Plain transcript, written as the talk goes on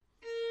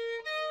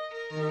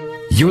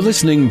You're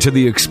listening to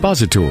the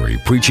expository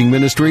preaching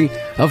ministry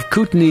of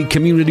Kootenai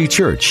Community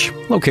Church,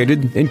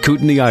 located in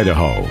Kootenai,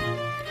 Idaho.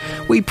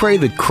 We pray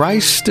that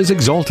Christ is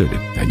exalted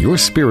and your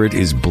spirit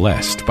is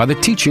blessed by the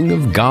teaching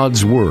of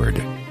God's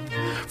Word.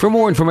 For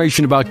more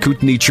information about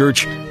Kootenai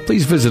Church,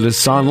 please visit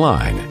us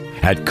online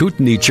at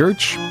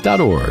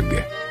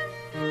kootenaichurch.org.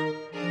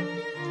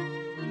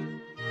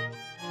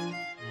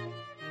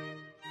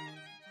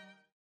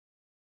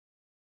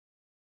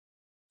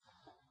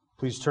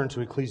 Please turn to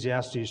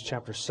Ecclesiastes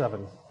chapter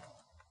 7.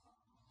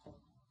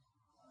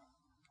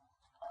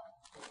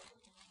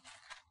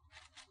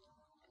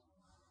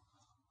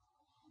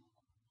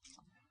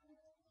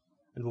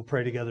 And we'll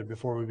pray together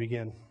before we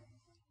begin.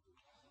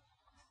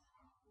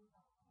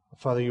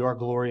 Father, you are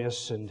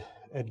glorious and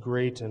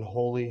great and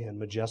holy and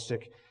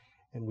majestic,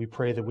 and we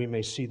pray that we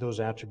may see those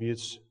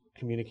attributes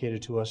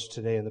communicated to us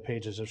today in the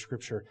pages of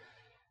Scripture,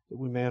 that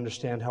we may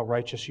understand how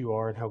righteous you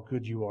are and how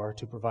good you are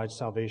to provide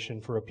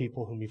salvation for a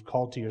people whom you've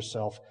called to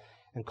yourself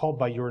and called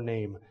by your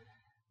name.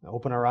 Now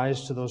open our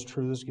eyes to those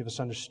truths. Give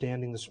us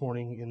understanding this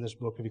morning in this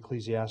book of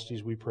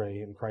Ecclesiastes, we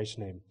pray in Christ's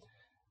name.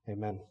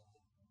 Amen.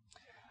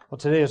 Well,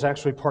 today is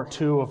actually part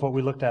 2 of what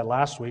we looked at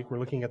last week. We're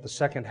looking at the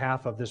second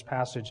half of this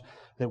passage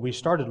that we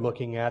started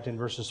looking at in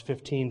verses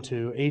 15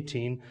 to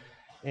 18.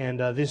 And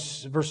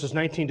this verses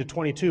 19 to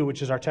 22,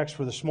 which is our text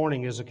for this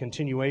morning, is a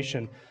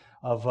continuation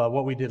of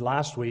what we did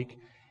last week.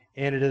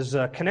 And it is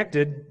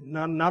connected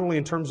not only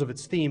in terms of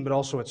its theme, but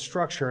also its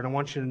structure. And I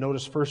want you to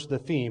notice first the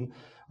theme.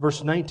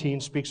 Verse 19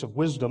 speaks of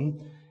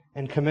wisdom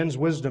and commends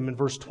wisdom, and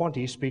verse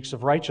 20 speaks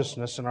of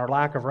righteousness and our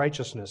lack of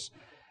righteousness.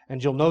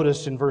 And you'll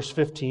notice in verse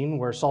 15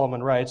 where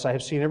Solomon writes, I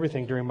have seen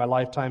everything during my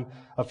lifetime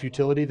of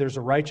futility. There's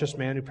a righteous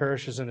man who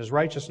perishes in his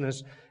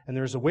righteousness, and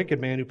there's a wicked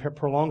man who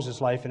prolongs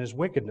his life in his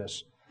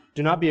wickedness.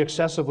 Do not be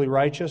excessively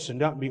righteous and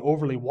not be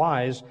overly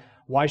wise.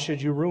 Why should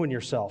you ruin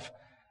yourself?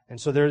 And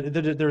so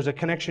there's a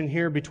connection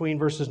here between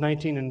verses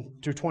 19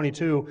 and through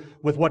 22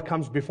 with what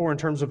comes before in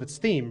terms of its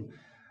theme,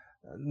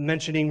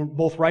 mentioning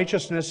both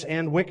righteousness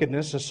and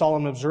wickedness, as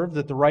Solomon observed,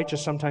 that the righteous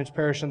sometimes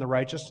perish in the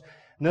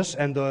righteousness,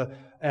 and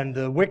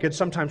the wicked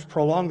sometimes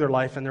prolong their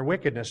life in their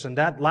wickedness. And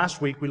that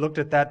last week we looked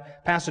at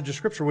that passage of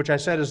Scripture, which I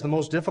said is the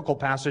most difficult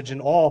passage in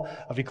all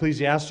of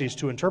Ecclesiastes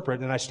to interpret,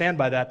 and I stand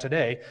by that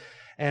today.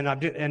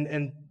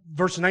 And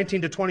verse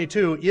 19 to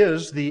 22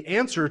 is the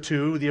answer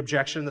to the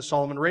objection that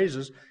Solomon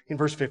raises in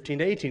verse 15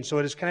 to 18. So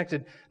it is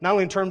connected not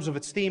only in terms of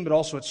its theme, but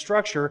also its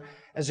structure,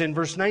 as in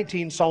verse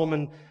 19,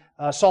 Solomon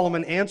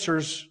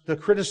answers the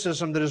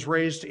criticism that is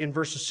raised in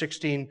verses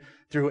 16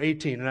 through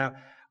 18. And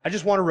I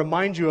just want to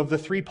remind you of the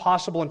 3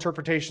 possible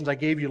interpretations I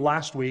gave you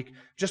last week,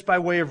 just by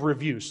way of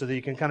review, so that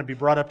you can kind of be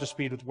brought up to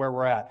speed with where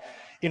we're at.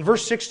 In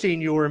verse 16,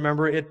 you'll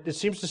remember, it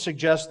seems to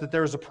suggest that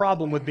there is a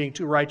problem with being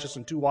too righteous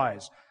and too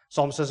wise.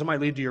 Solomon says it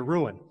might lead to your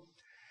ruin.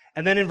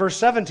 And then in verse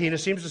 17, it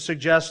seems to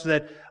suggest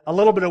that a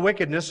little bit of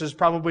wickedness is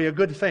probably a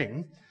good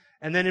thing.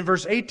 And then in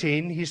verse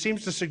 18, he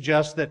seems to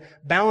suggest that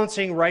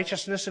balancing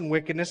righteousness and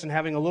wickedness and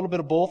having a little bit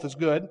of both is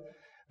good.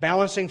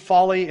 Balancing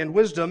folly and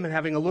wisdom and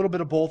having a little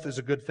bit of both is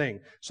a good thing.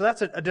 So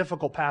that's a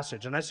difficult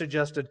passage. And I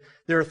suggested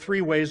there are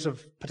 3 ways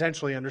of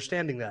potentially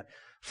understanding that.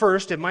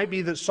 First, it might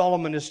be that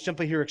Solomon is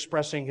simply here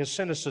expressing his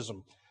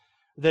cynicism.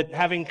 That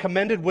having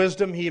commended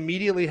wisdom, he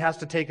immediately has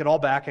to take it all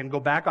back and go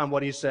back on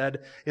what he said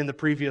in the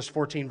previous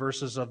 14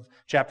 verses of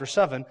chapter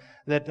 7.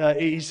 That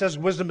he says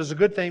wisdom is a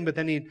good thing, but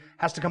then he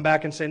has to come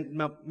back and say,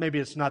 no, maybe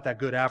it's not that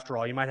good after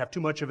all. You might have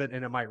too much of it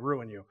and it might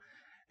ruin you.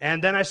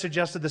 And then I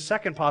suggested the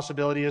second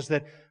possibility is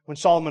that when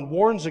Solomon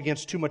warns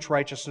against too much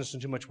righteousness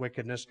and too much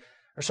wickedness,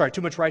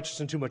 too much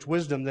righteousness and too much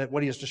wisdom, that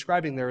what he is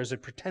describing there is a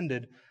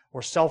pretended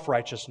or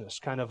self-righteousness,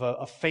 kind of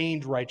a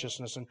feigned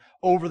righteousness, an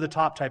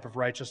over-the-top type of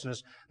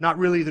righteousness, not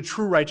really the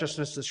true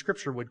righteousness that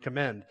Scripture would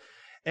commend.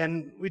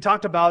 And we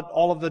talked about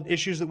all of the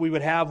issues that we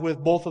would have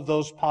with both of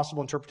those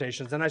possible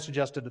interpretations. Then I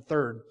suggested a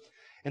third,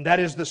 and that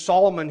is that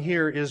Solomon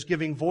here is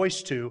giving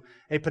voice to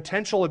a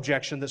potential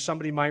objection that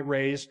somebody might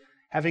raise,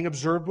 having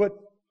observed what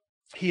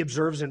he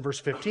observes in verse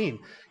 15.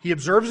 He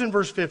observes in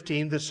verse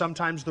 15 that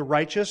sometimes the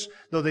righteous,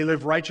 though they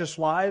live righteous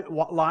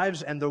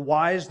lives, and the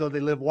wise, though they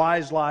live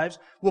wise lives,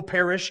 will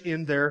perish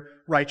in their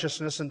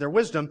righteousness and their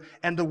wisdom,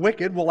 and the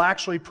wicked will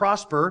actually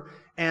prosper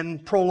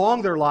and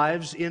prolong their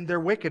lives in their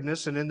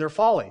wickedness and in their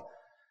folly.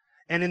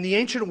 And in the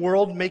ancient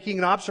world, making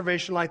an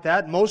observation like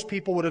that, most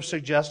people would have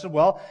suggested,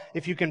 well,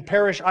 if you can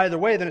perish either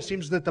way, then it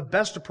seems that the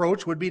best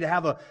approach would be to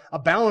have a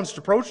balanced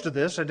approach to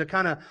this and to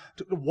kind of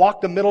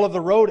walk the middle of the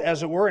road,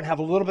 as it were, and have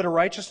a little bit of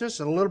righteousness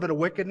and a little bit of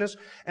wickedness.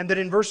 And that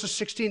in verses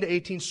 16 to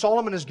 18,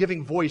 Solomon is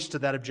giving voice to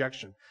that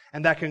objection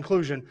and that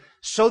conclusion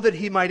so that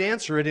he might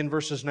answer it in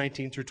verses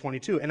 19 through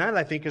 22. And that,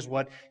 I think, is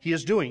what he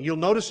is doing. You'll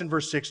notice in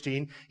verse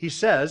 16, he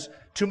says,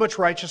 too much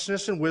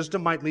righteousness and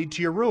wisdom might lead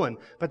to your ruin.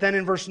 But then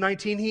in verse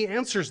 19, he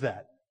answers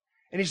that.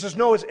 And he says,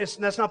 no,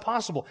 that's not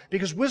possible,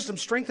 because wisdom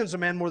strengthens a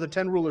man more than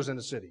 10 rulers in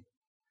a city.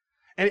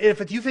 And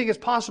if you think it's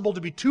possible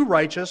to be too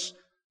righteous,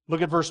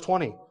 look at verse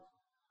 20.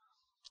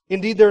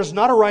 Indeed, there is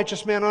not a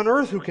righteous man on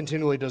earth who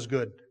continually does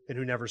good and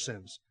who never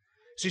sins.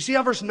 So you see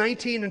how verse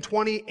 19 and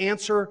 20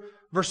 answer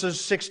verses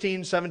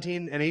 16,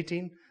 17, and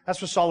 18? That's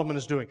what Solomon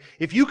is doing.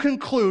 If you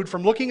conclude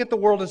from looking at the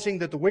world and seeing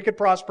that the wicked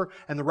prosper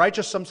and the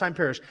righteous sometime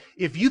perish,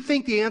 if you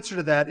think the answer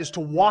to that is to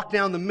walk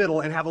down the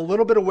middle and have a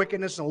little bit of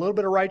wickedness and a little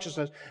bit of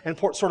righteousness and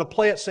sort of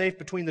play it safe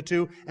between the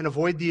two and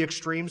avoid the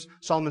extremes,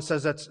 Solomon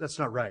says that's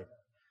not right.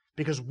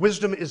 Because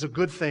wisdom is a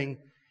good thing,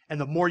 and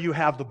the more you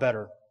have, the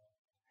better.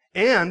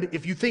 And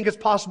if you think it's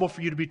possible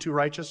for you to be too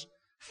righteous,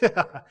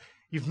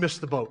 you've missed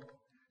the boat.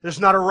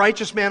 There's not a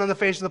righteous man on the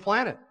face of the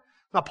planet.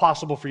 It's not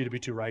possible for you to be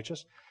too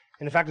righteous.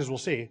 And in fact, as we'll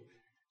see,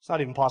 it's not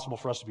even possible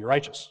for us to be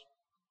righteous,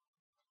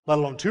 let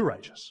alone too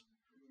righteous.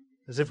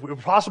 As if it were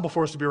possible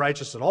for us to be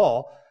righteous at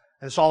all,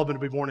 and Solomon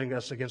would be warning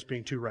us against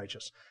being too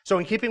righteous. So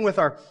in keeping with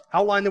our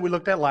outline that we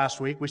looked at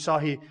last week, we saw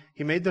he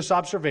made this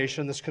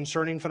observation, this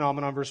concerning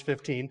phenomenon, verse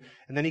 15,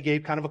 and then he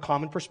gave kind of a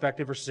common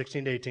perspective, verses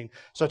 16 to 18.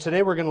 So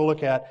today we're going to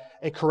look at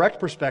a correct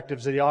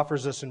perspective that he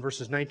offers us in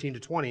verses 19 to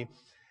 20,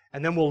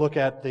 and then we'll look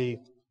at a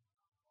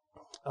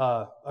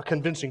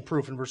convincing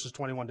proof in verses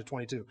 21 to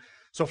 22.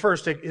 So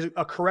first,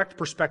 a correct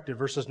perspective,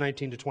 verses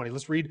 19 to 20.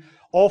 Let's read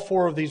all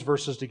four of these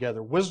verses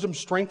together. Wisdom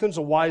strengthens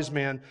a wise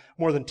man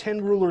more than 10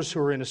 rulers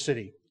who are in a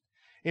city.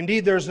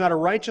 Indeed, there is not a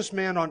righteous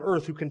man on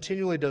earth who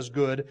continually does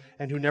good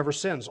and who never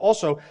sins.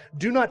 Also,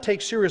 do not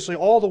take seriously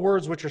all the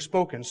words which are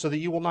spoken, so that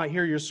you will not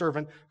hear your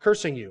servant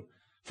cursing you.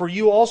 For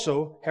you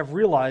also have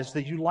realized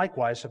that you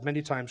likewise have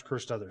many times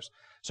cursed others.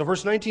 So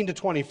verse 19 to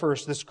 20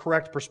 first, this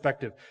correct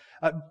perspective.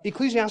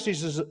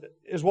 Ecclesiastes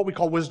is what we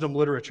call wisdom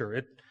literature.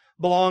 It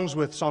belongs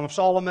with Song of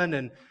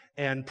Solomon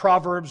and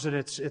Proverbs, and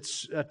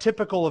it's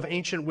typical of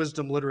ancient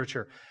wisdom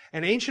literature.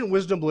 And ancient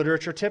wisdom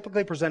literature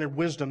typically presented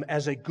wisdom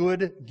as a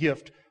good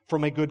gift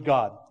from a good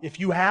God. If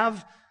you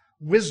have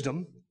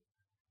wisdom,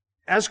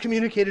 as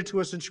communicated to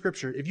us in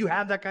Scripture, if you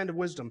have that kind of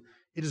wisdom,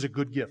 it is a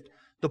good gift.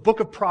 The book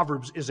of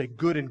Proverbs is a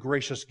good and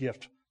gracious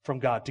gift from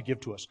God to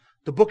give to us.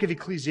 The book of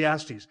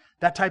Ecclesiastes,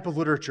 that type of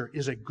literature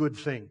is a good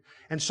thing.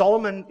 And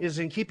Solomon is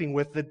in keeping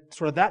with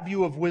that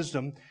view of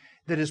wisdom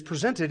that is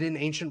presented in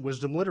ancient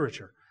wisdom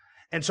literature.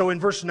 And so in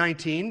verse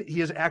 19,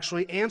 he is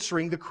actually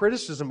answering the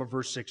criticism of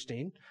verse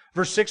 16.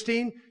 Verse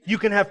 16, you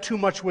can have too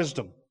much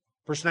wisdom.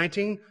 Verse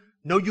 19,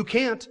 no, you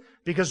can't,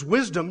 because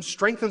wisdom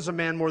strengthens a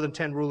man more than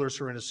 10 rulers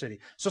who are in a city.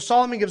 So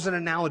Solomon gives an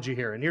analogy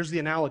here, and here's the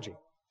analogy.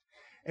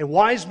 A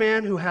wise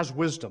man who has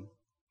wisdom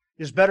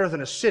is better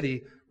than a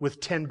city with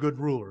 10 good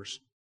rulers.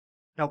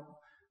 Now,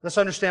 let's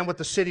understand what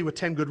the city with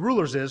 10 good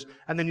rulers is,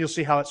 and then you'll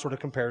see how it sort of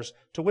compares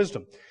to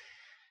wisdom.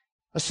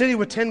 A city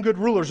with 10 good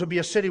rulers would be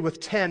a city with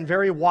 10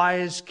 very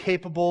wise,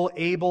 capable,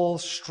 able,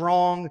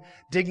 strong,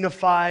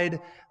 dignified,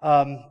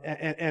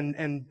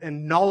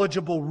 and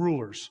knowledgeable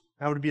rulers.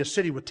 That would be a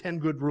city with 10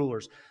 good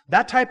rulers.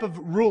 Those type of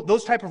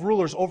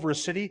rulers over a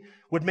city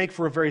would make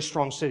for a very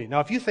strong city. Now,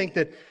 if you think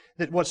that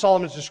what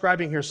Solomon is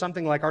describing here is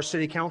something like our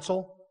city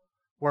council,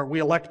 where we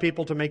elect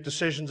people to make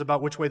decisions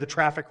about which way the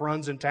traffic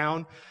runs in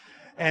town,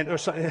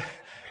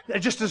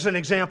 just as an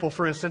example,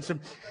 for instance,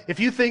 if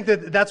you think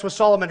that that's what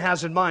Solomon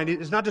has in mind,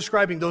 he's not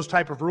describing those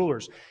type of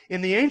rulers.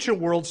 In the ancient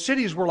world,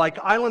 cities were like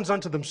islands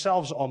unto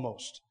themselves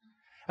almost.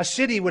 A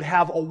city would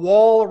have a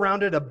wall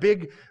around it, a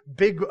big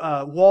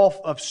wall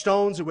of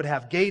stones. It would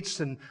have gates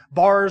and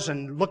bars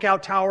and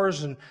lookout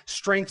towers and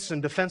strengths and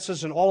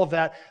defenses and all of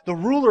that. The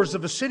rulers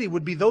of a city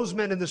would be those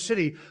men in the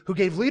city who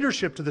gave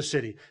leadership to the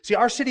city. See,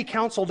 our city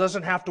council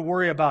doesn't have to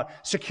worry about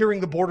securing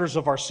the borders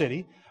of our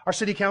city. Our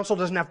city council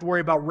doesn't have to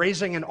worry about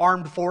raising an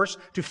armed force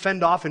to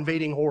fend off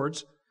invading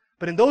hordes.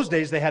 But in those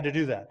days, they had to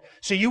do that.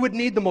 So you would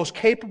need the most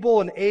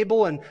capable and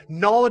able and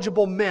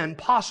knowledgeable men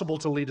possible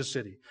to lead a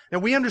city. Now,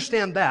 we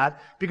understand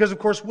that because, of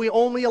course, we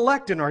only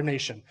elect in our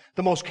nation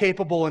the most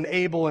capable and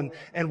able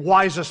and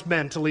wisest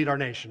men to lead our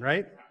nation,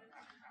 right?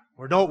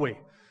 Or don't we?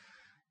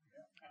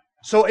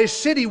 So a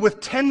city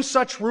with 10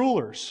 such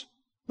rulers,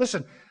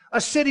 listen,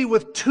 a city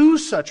with 2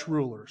 such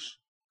rulers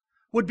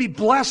would be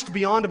blessed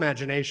beyond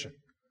imagination.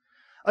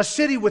 A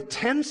city with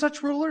 10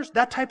 such rulers,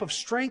 that type of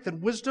strength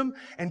and wisdom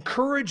and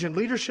courage and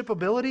leadership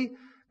ability,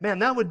 man,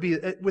 that would be,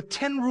 with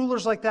 10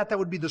 rulers like that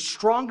would be the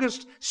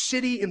strongest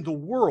city in the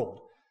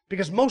world,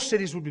 because most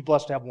cities would be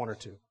blessed to have 1 or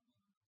 2.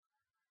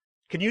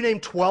 Can you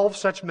name 12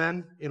 such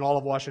men in all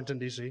of Washington,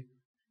 D.C.?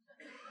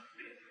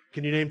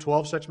 Can you name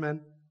 12 such men?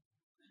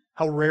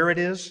 How rare it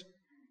is?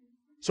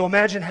 So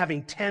imagine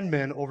having 10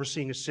 men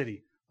overseeing a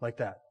city like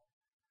that.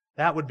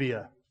 That would be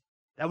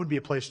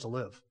a place to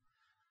live.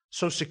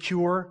 So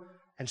secure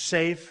and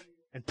safe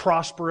and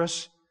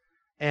prosperous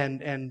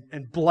and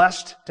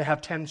blessed to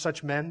have 10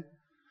 such men.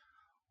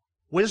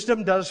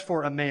 Wisdom does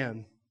for a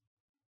man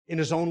in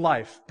his own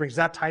life, brings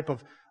that type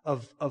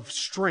of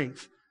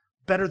strength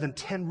better than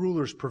 10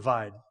 rulers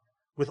provide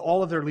with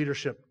all of their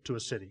leadership to a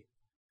city.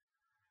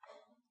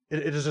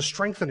 It is a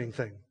strengthening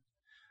thing.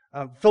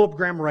 Philip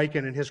Graham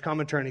Ryken, in his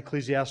commentary on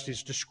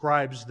Ecclesiastes,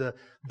 describes the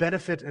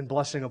benefit and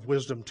blessing of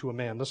wisdom to a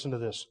man. Listen to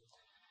this.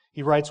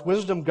 He writes,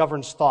 wisdom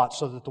governs thought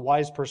so that the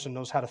wise person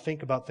knows how to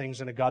think about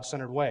things in a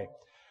God-centered way.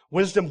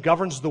 Wisdom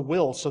governs the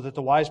will so that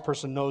the wise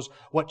person knows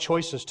what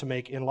choices to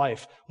make in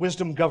life.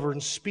 Wisdom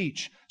governs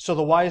speech so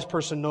the wise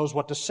person knows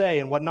what to say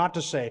and what not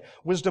to say.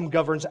 Wisdom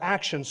governs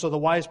action so the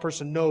wise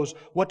person knows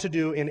what to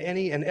do in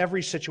any and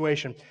every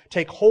situation.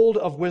 Take hold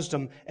of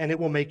wisdom and it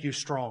will make you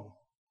strong.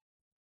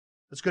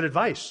 That's good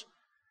advice.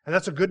 And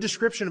that's a good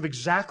description of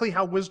exactly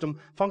how wisdom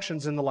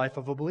functions in the life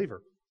of a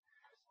believer.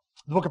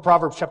 The book of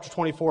Proverbs, chapter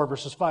 24,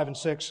 verses 5 and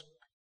 6,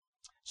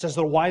 says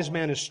that a wise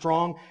man is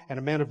strong and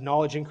a man of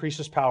knowledge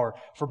increases power.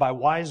 For by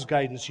wise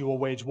guidance you will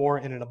wage war,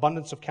 and in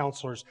abundance of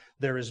counselors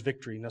there is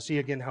victory. Now see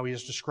again how he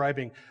is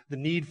describing the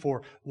need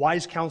for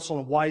wise counsel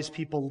and wise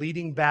people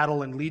leading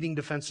battle and leading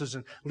defenses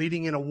and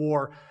leading in a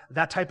war.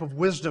 That type of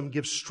wisdom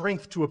gives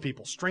strength to a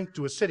people, strength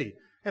to a city,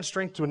 and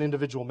strength to an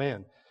individual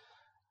man.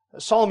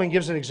 Solomon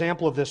gives an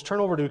example of this. Turn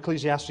over to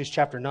Ecclesiastes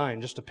chapter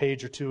 9, just a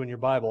page or two in your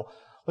Bible.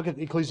 Look at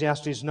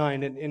Ecclesiastes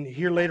 9, and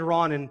here later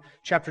on in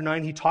chapter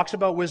 9, he talks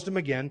about wisdom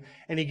again,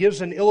 and he gives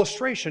an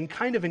illustration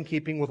kind of in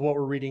keeping with what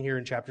we're reading here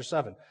in chapter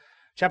 7.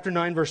 Chapter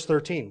 9, verse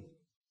 13.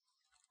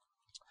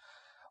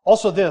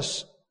 Also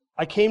this,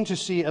 I came to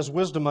see as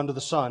wisdom under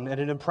the sun, and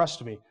it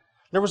impressed me.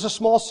 There was a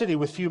small city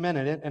with few men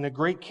in it, and a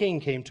great king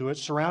came to it,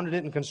 surrounded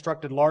it, and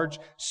constructed large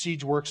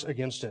siege works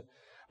against it.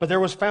 But there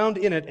was found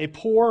in it a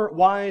poor,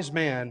 wise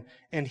man,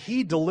 and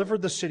he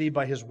delivered the city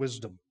by his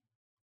wisdom.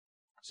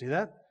 See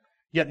that?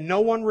 Yet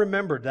no one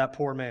remembered that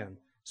poor man.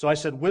 So I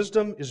said,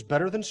 wisdom is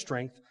better than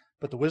strength,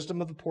 but the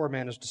wisdom of the poor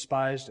man is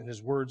despised, and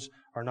his words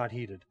are not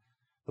heeded.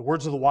 The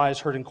words of the wise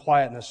heard in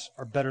quietness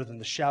are better than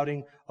the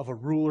shouting of a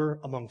ruler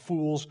among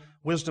fools.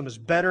 Wisdom is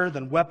better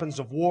than weapons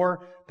of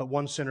war, but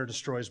one sinner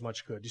destroys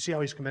much good. Do you see how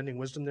he's commending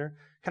wisdom there?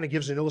 Kind of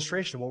gives an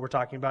illustration of what we're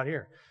talking about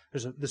here.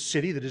 There's the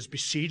city that is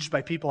besieged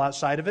by people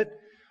outside of it.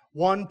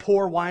 One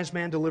poor wise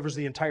man delivers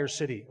the entire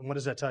city. And what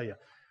does that tell you?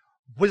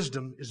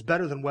 Wisdom is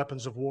better than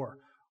weapons of war.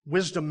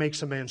 Wisdom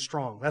makes a man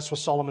strong. That's what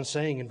Solomon's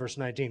saying in verse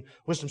 19.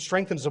 Wisdom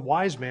strengthens a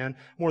wise man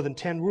more than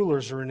 10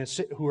 rulers who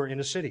are in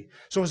a city.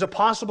 So is it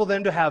possible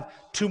then to have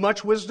too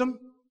much wisdom?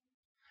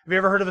 Have you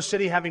ever heard of a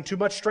city having too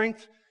much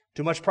strength,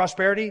 too much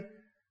prosperity,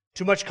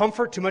 too much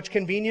comfort, too much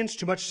convenience,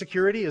 too much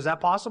security? Is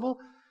that possible?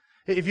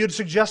 If you had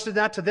suggested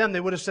that to them,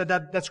 they would have said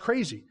that's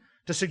crazy.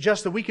 To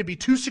suggest that we could be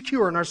too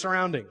secure in our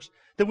surroundings,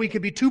 that we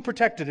could be too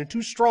protected and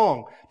too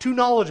strong, too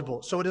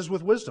knowledgeable. So it is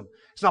with wisdom.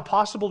 It's not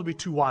possible to be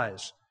too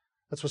wise.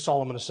 That's what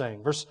Solomon is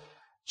saying.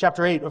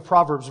 Chapter 8 of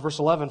Proverbs, verse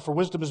 11, for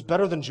wisdom is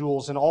better than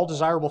jewels, and all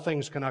desirable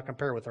things cannot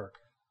compare with her.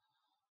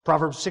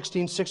 Proverbs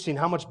 16:16,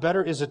 how much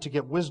better is it to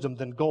get wisdom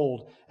than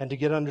gold, and to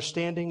get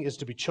understanding is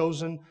to be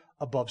chosen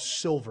above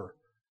silver.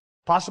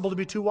 Possible to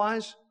be too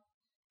wise?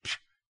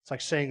 It's like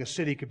saying a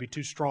city could be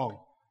too strong,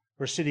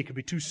 or a city could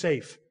be too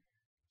safe.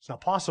 It's not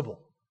possible.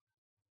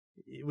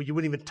 You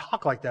wouldn't even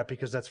talk like that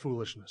because that's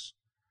foolishness.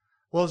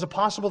 Well, is it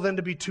possible then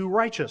to be too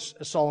righteous,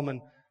 as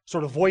Solomon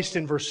sort of voiced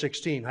in verse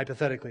 16,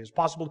 hypothetically? It's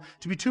possible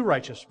to be too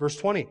righteous. Verse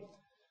 20.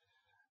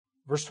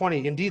 Verse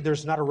 20, indeed,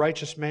 there's not a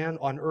righteous man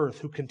on earth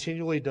who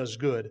continually does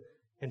good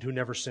and who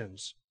never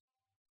sins.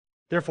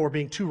 Therefore,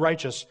 being too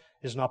righteous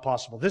is not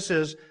possible. This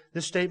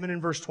statement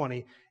in verse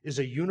 20 is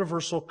a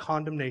universal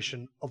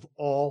condemnation of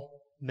all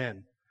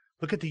men.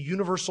 Look at the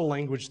universal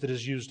language that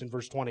is used in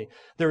verse 20.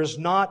 There is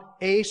not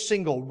a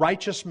single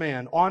righteous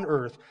man on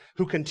earth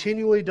who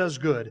continually does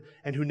good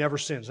and who never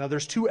sins. Now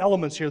there's two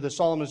elements here that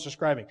Solomon is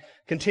describing.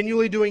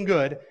 Continually doing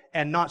good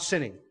and not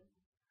sinning.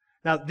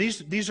 Now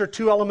these are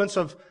two elements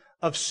of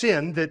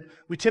sin that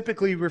we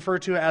typically refer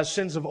to as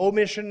sins of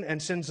omission and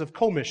sins of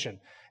commission.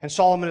 And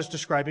Solomon is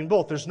describing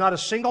both. There's not a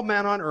single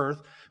man on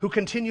earth who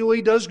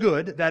continually does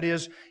good. That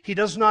is, he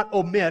does not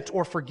omit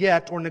or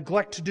forget or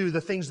neglect to do the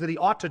things that he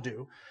ought to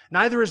do.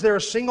 Neither is there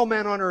a single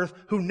man on earth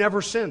who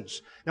never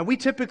sins. Now, we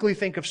typically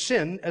think of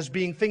sin as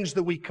being things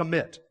that we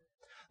commit.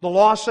 The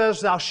law says,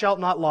 thou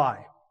shalt not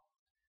lie.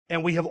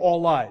 And we have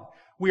all lied.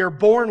 We are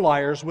born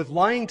liars with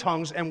lying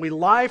tongues, and we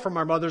lie from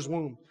our mother's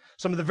womb.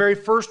 Some of the very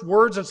first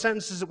words and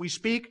sentences that we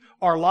speak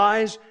are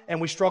lies,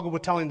 and we struggle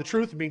with telling the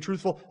truth and being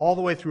truthful all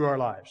the way through our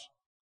lives.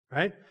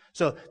 Right?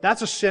 So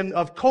that's a sin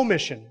of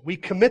commission. We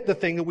commit the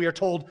thing that we are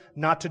told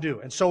not to do.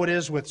 And so it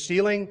is with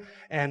stealing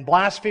and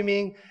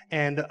blaspheming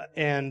and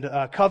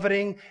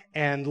coveting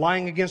and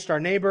lying against our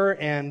neighbor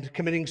and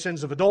committing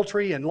sins of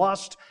adultery and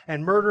lust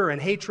and murder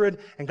and hatred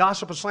and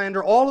gossip and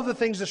slander. All of the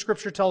things that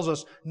Scripture tells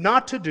us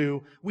not to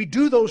do, we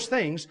do those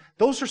things.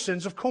 Those are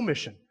sins of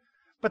commission.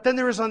 But then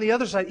there is on the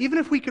other side, even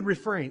if we could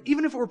refrain,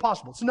 even if it were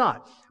possible, it's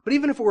not, but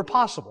even if it were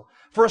possible,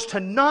 for us to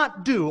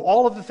not do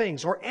all of the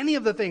things or any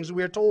of the things that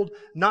we are told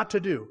not to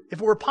do, if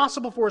it were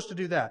possible for us to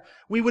do that,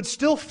 we would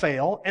still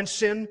fail and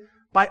sin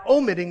by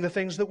omitting the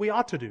things that we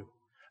ought to do.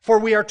 For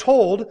we are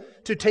told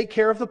to take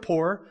care of the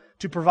poor,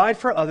 to provide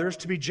for others,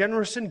 to be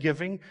generous in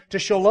giving, to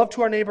show love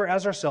to our neighbor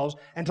as ourselves,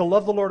 and to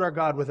love the Lord our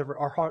God with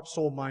our heart,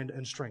 soul, mind,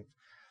 and strength.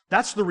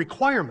 That's the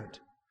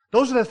requirement.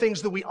 Those are the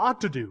things that we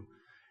ought to do.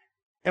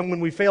 And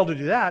when we fail to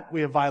do that, we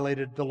have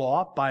violated the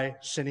law by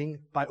sinning,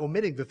 by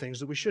omitting the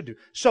things that we should do.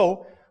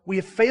 So, we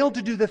have failed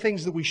to do the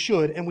things that we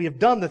should, and we have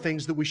done the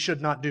things that we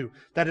should not do.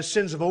 That is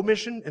sins of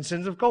omission and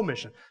sins of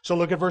commission. So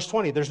look at verse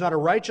 20. There's not a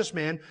righteous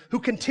man who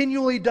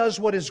continually does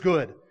what is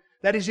good.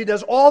 That is, he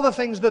does all the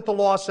things that the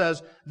law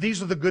says,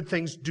 these are the good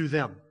things, do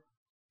them.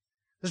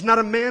 There's not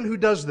a man who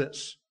does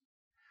this.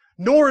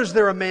 Nor is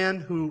there a man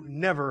who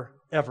never,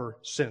 ever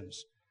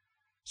sins.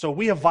 So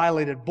we have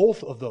violated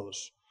both of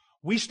those.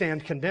 We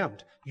stand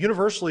condemned,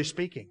 universally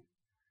speaking.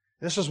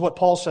 This is what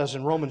Paul says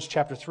in Romans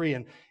chapter 3.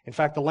 And in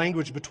fact, the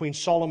language between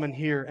Solomon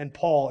here and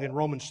Paul in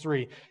Romans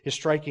 3 is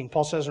striking.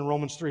 Paul says in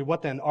Romans 3,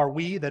 what then? Are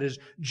we, that is,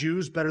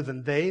 Jews, better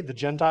than they, the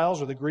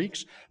Gentiles or the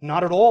Greeks?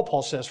 Not at all,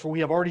 Paul says, for we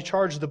have already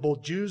charged that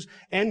both Jews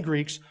and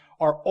Greeks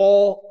are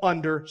all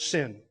under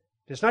sin.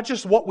 It's not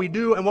just what we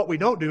do and what we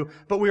don't do,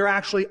 but we are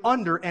actually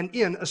under and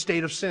in a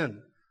state of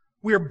sin.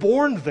 We are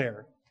born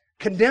there,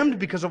 condemned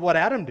because of what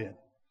Adam did.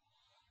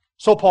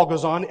 So Paul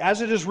goes on,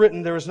 as it is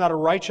written, there is none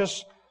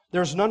righteous,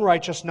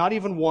 not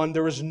even one.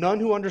 There is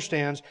none who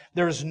understands.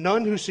 There is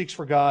none who seeks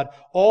for God.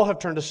 All have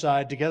turned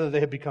aside. Together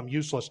they have become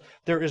useless.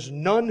 There is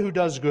none who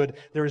does good.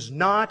 There is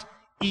not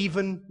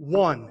even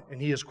one.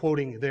 And he is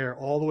quoting there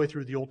all the way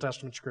through the Old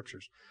Testament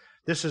Scriptures.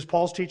 This is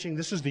Paul's teaching.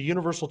 This is the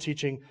universal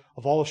teaching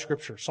of all of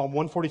Scripture. Psalm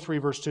 143,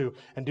 verse 2.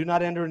 And do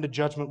not enter into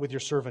judgment with your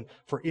servant,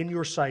 for in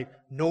your sight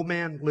no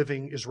man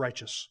living is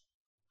righteous.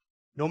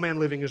 No man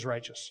living is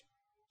righteous.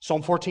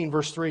 Psalm 14,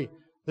 verse 3.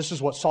 This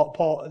is what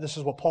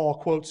Paul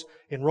quotes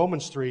in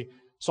Romans 3.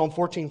 Psalm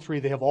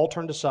 14:3, they have all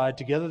turned aside.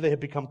 Together they have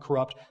become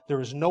corrupt. There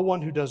is no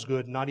one who does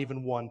good, not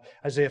even one.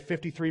 Isaiah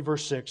 53,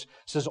 verse 6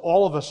 says,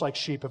 all of us like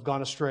sheep have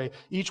gone astray.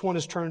 Each one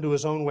has turned to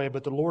his own way,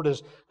 but the Lord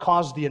has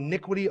caused the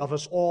iniquity of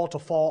us all to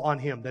fall on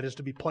him, that is,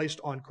 to be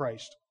placed on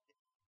Christ.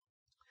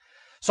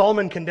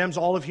 Solomon condemns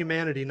all of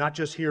humanity, not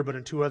just here, but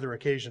in two other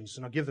occasions,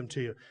 and I'll give them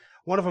to you.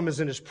 One of them is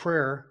in his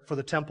prayer for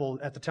the temple,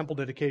 at the temple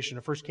dedication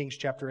of 1 Kings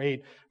chapter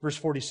 8, verse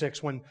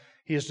 46, when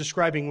he is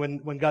describing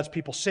when God's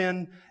people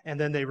sin and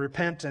then they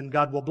repent and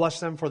God will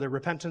bless them for their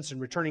repentance and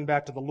returning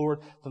back to the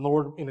Lord,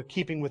 in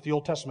keeping with the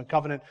Old Testament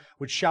covenant,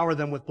 would shower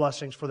them with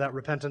blessings for that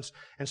repentance.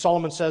 And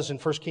Solomon says in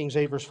 1 Kings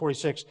 8, verse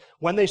 46,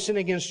 when they sin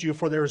against you,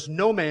 for there is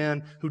no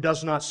man who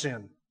does not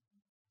sin.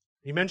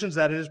 He mentions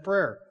that in his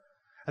prayer.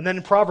 And then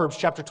in Proverbs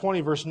chapter 20,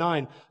 verse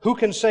 9, who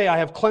can say, I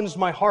have cleansed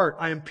my heart,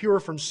 I am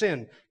pure from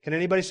sin? Can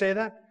anybody say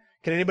that?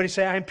 Can anybody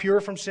say, I am pure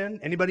from sin?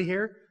 Anybody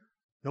here?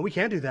 No, we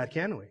can't do that,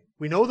 can we?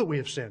 We know that we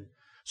have sinned.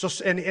 So,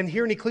 and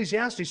here in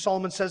Ecclesiastes,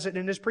 Solomon says it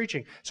in his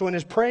preaching. So in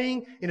his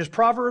praying, in his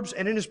Proverbs,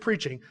 and in his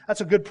preaching,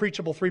 that's a good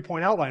preachable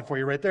three-point outline for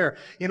you right there.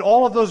 In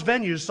all of those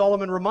venues,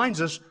 Solomon reminds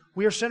us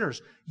we are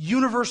sinners.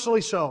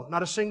 Universally so.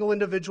 Not a single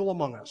individual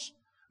among us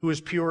who is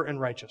pure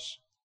and righteous.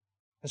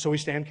 And so we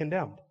stand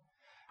condemned.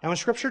 Now, when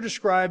Scripture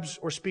describes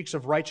or speaks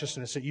of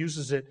righteousness, it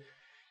uses it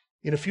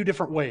in a few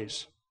different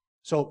ways.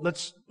 So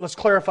let's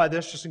clarify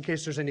this just in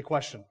case there's any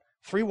question.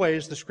 3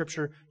 ways the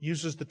Scripture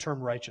uses the term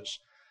righteous.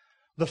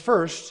 The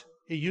first,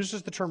 it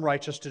uses the term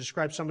righteous to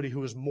describe somebody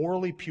who is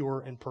morally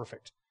pure and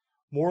perfect.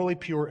 Morally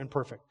pure and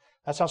perfect.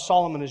 That's how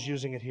Solomon is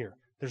using it here.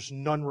 There's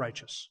none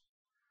righteous.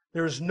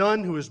 There is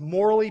none who is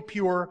morally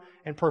pure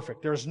and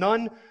perfect. There's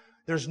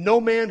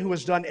no man who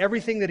has done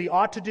everything that he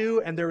ought to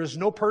do, and there is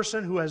no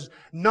person who has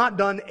not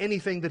done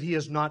anything that he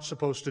is not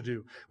supposed to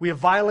do. We have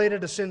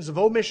violated the sins of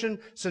omission,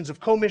 sins of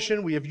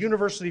commission. We have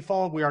universally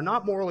fallen. We are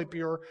not morally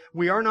pure.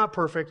 We are not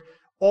perfect.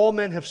 All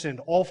men have sinned.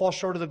 All fall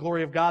short of the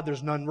glory of God.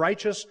 There's none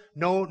righteous.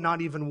 No,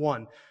 not even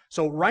one.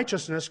 So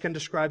righteousness can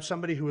describe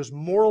somebody who is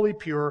morally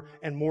pure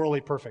and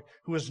morally perfect,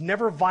 who has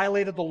never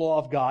violated the law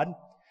of God,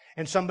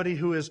 and somebody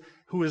who has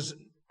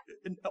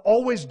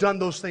always done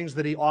those things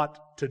that he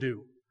ought to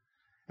do.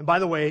 And by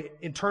the way,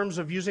 in terms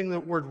of using the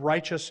word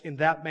righteous in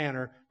that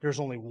manner,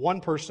 there's only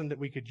one person that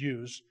we could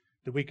use,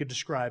 that we could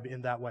describe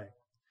in that way.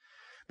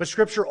 But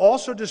Scripture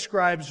also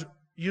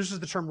uses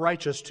the term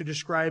righteous to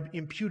describe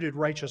imputed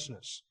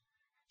righteousness.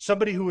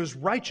 Somebody who is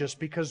righteous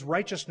because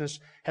righteousness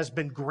has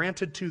been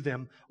granted to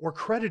them or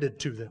credited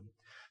to them.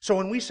 So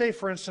when we say,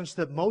 for instance,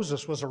 that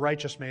Moses was a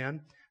righteous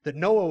man, that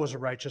Noah was a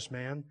righteous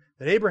man,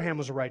 that Abraham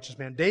was a righteous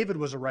man, David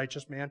was a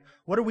righteous man,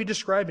 what are we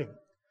describing?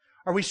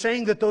 Are we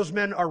saying that those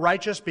men are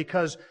righteous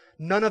because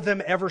none of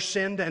them ever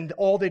sinned and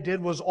all they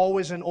did was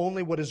always and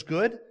only what is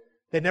good?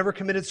 They never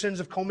committed sins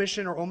of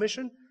commission or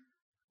omission?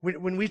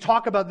 When we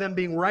talk about them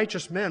being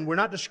righteous men, we're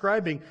not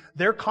describing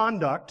their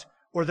conduct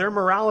or their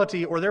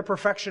morality or their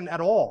perfection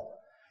at all.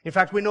 In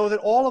fact, we know that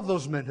all of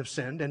those men have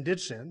sinned and did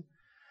sin.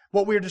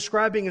 What we are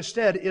describing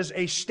instead is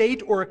a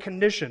state or a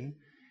condition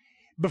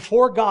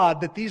before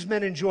God that these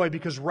men enjoy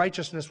because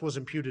righteousness was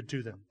imputed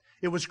to them.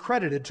 It was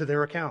credited to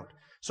their account.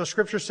 So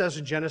Scripture says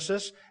in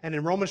Genesis and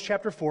in Romans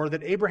chapter 4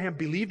 that Abraham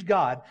believed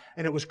God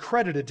and it was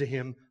credited to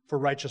him for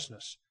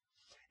righteousness.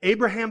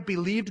 Abraham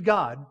believed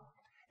God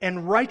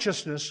and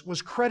righteousness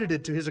was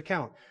credited to his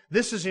account.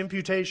 This is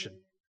imputation.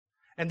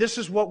 And this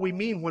is what we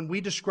mean when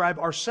we describe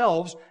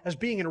ourselves as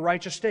being in a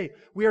righteous state.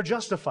 We are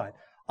justified.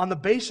 On the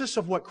basis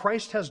of what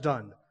Christ has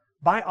done,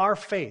 by our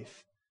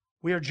faith,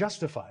 we are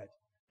justified.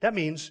 That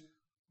means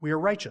we are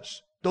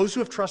righteous. Those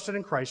who have trusted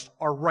in Christ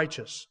are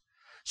righteous.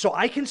 So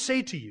I can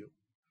say to you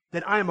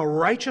that I am a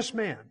righteous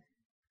man,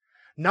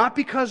 not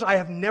because I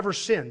have never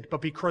sinned,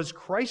 but because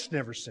Christ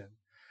never sinned.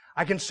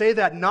 I can say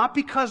that not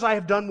because I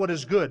have done what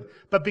is good,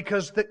 but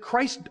because that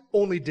Christ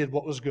only did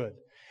what was good.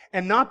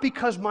 And not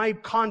because my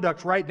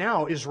conduct right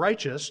now is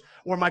righteous,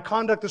 or my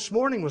conduct this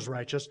morning was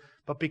righteous,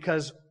 but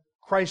because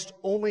Christ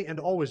only and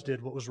always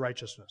did what was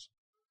righteousness.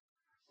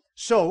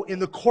 So, in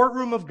the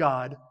courtroom of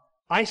God,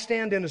 I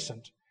stand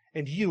innocent,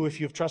 and you, if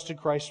you have trusted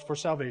Christ for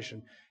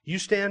salvation, you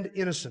stand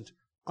innocent,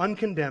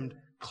 uncondemned,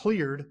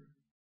 cleared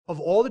of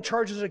all the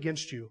charges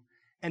against you,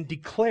 and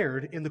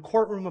declared in the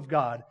courtroom of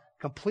God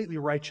completely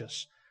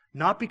righteous,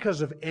 not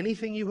because of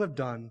anything you have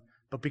done,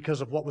 but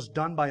because of what was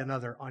done by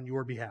another on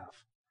your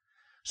behalf.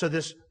 So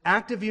this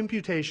act of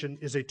imputation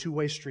is a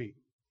two-way street.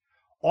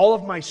 All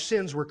of my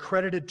sins were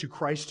credited to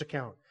Christ's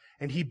account,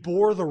 and He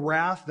bore the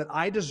wrath that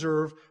I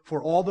deserve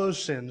for all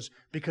those sins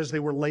because they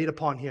were laid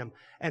upon Him.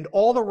 And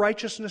all the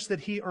righteousness that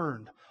He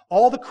earned,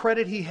 all the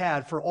credit He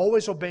had for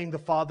always obeying the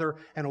Father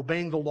and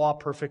obeying the law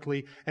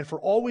perfectly, and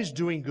for always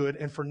doing good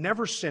and for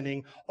never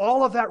sinning,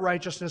 all of that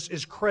righteousness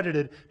is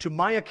credited to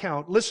my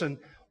account, listen,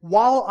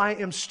 while I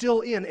am still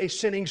in a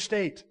sinning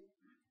state.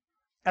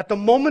 At the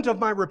moment of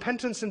my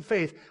repentance and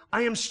faith,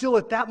 I am still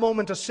at that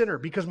moment a sinner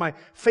because my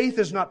faith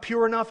is not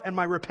pure enough and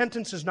my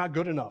repentance is not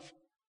good enough.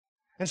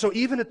 And so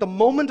even at the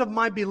moment of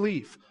my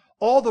belief,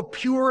 all the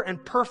pure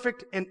and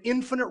perfect and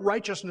infinite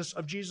righteousness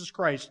of Jesus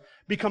Christ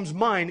becomes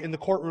mine in the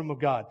courtroom of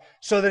God.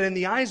 So that in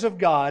the eyes of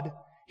God,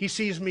 He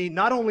sees me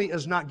not only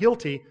as not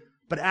guilty,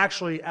 but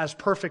actually as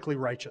perfectly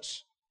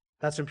righteous.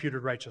 That's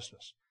imputed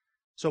righteousness.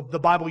 So the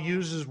Bible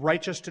uses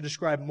righteous to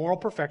describe moral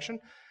perfection,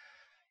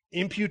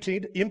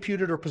 imputed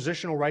or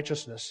positional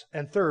righteousness.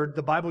 And third,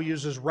 the Bible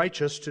uses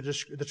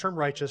the term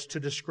righteous to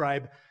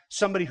describe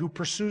somebody who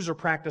pursues or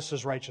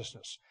practices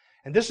righteousness.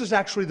 And this is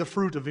actually the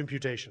fruit of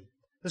imputation.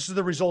 This is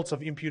the results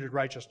of imputed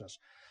righteousness.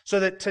 So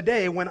that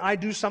today, when I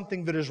do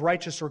something that is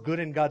righteous or good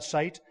in God's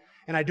sight,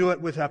 and I do it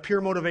with a pure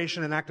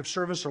motivation, an act of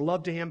service or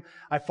love to Him,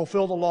 I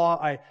fulfill the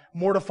law, I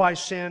mortify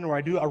sin, or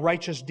I do a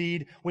righteous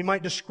deed, we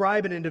might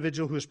describe an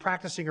individual who is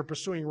practicing or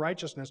pursuing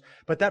righteousness,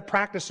 but that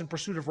practice and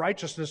pursuit of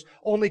righteousness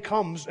only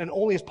comes and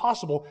only is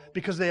possible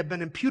because they have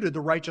been imputed the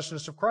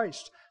righteousness of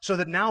Christ, so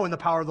that now in the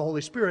power of the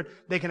Holy Spirit,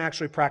 they can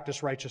actually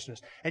practice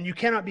righteousness. And you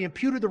cannot be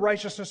imputed the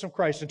righteousness of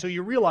Christ until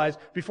you realize,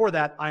 before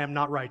that, I am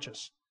not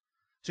righteous.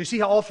 So you see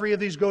how all three of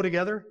these go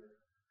together?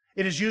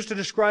 It is used to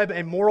describe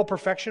a moral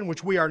perfection,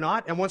 which we are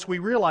not, and once we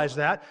realize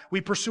that, we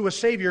pursue a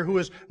Savior who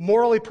is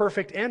morally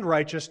perfect and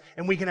righteous,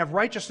 and we can have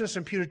righteousness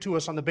imputed to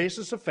us on the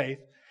basis of faith,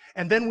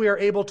 and then we are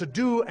able to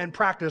do and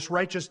practice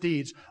righteous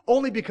deeds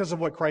only because of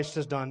what Christ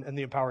has done and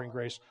the empowering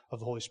grace of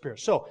the Holy Spirit.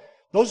 So,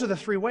 those are the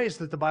three ways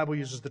that the Bible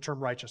uses the term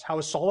righteous. How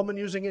is Solomon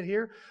using it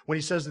here? When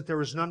he says that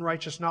there is none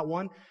righteous, not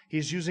one,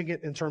 he's using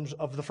it in terms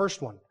of the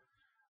first one,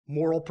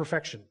 moral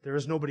perfection. There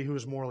is nobody who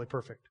is morally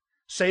perfect.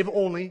 Save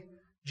only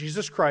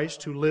Jesus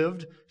Christ, who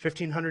lived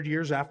 1,500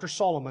 years after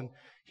Solomon.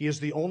 He is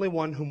the only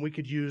one whom we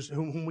could use,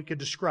 whom we could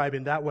describe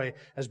in that way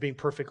as being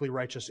perfectly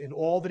righteous in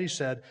all that he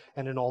said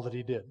and in all that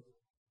he did.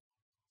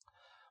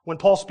 When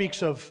Paul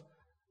speaks of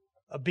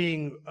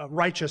being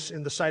righteous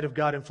in the sight of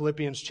God in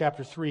Philippians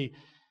chapter 3,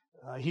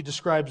 he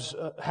describes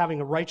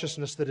having a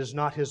righteousness that is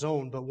not his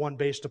own, but one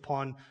based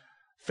upon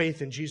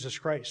faith in Jesus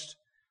Christ.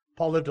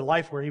 Paul lived a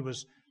life where he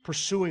was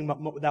pursuing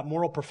that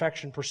moral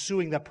perfection,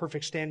 pursuing that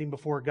perfect standing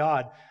before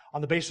God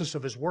on the basis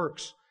of his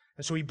works.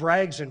 And so he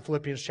brags in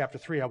Philippians chapter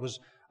 3, I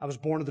was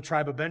born of the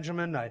tribe of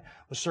Benjamin. I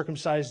was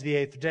circumcised the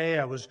 8th day.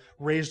 I was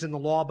raised in the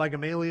law by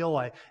Gamaliel.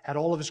 I had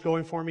all of this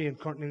going for me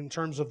in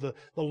terms of the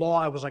law.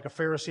 I was like a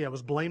Pharisee. I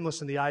was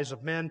blameless in the eyes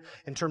of men.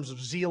 In terms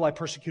of zeal, I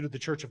persecuted the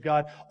church of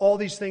God. All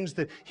these things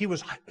that he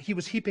was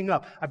heaping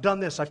up. I've done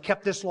this. I've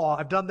kept this law.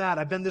 I've done that.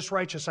 I've been this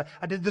righteous.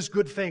 I did this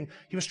good thing.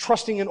 He was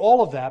trusting in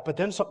all of that. But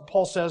then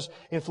Paul says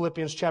in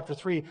Philippians chapter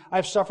 3, I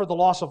have suffered the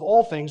loss of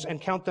all things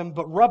and count them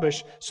but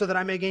rubbish so that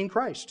I may gain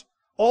Christ.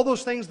 All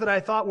those things that I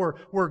thought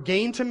were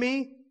gain to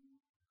me,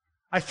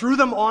 I threw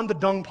them on the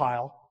dung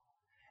pile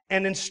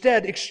and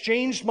instead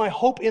exchanged my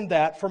hope in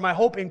that for my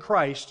hope in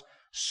Christ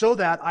so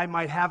that I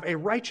might have a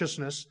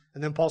righteousness,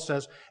 and then Paul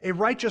says, a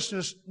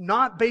righteousness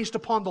not based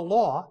upon the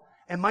law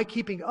and my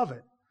keeping of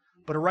it,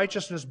 but a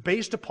righteousness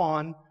based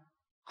upon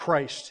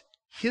Christ,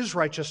 His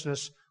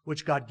righteousness,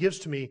 which God gives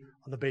to me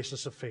on the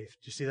basis of faith.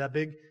 Do you see that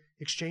big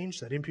exchange,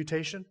 that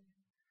imputation?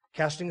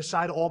 Casting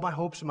aside all my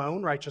hopes and my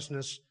own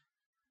righteousness,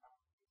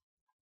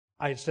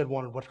 I instead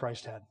wanted what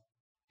Christ had,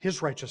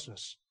 His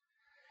righteousness.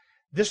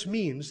 This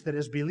means that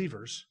as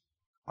believers,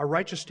 our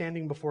righteous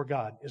standing before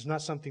God is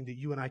not something that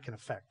you and I can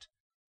affect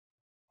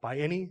by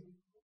any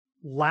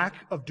lack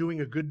of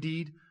doing a good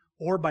deed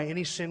or by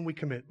any sin we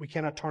commit. We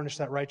cannot tarnish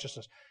that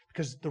righteousness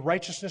because the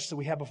righteousness that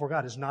we have before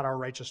God is not our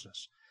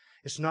righteousness.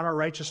 It's not our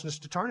righteousness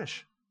to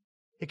tarnish.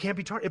 It can't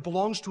be tarnished. It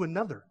belongs to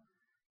another.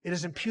 It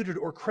is imputed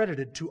or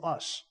credited to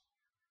us.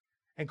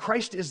 And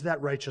Christ is that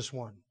righteous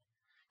one.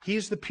 He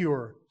is the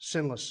pure,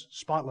 sinless,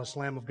 spotless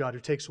Lamb of God who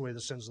takes away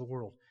the sins of the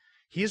world.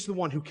 He is the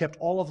one who kept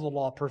all of the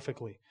law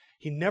perfectly.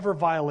 He never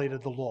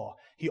violated the law.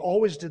 He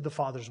always did the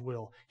Father's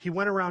will. He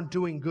went around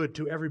doing good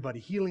to everybody,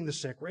 healing the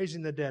sick,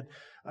 raising the dead,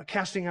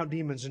 casting out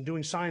demons, and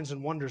doing signs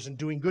and wonders, and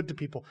doing good to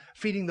people,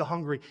 feeding the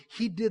hungry.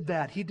 He did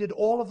that. He did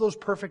all of those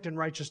perfect and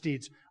righteous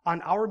deeds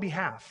on our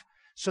behalf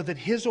so that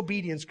His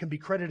obedience can be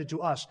credited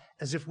to us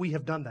as if we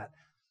have done that.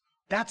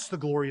 That's the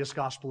glorious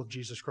gospel of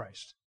Jesus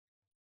Christ.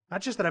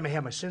 Not just that I may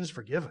have my sins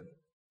forgiven,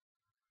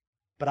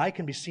 but I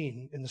can be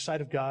seen in the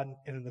sight of God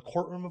and in the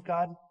courtroom of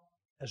God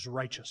as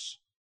righteous.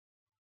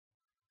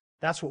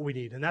 That's what we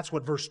need, and that's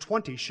what verse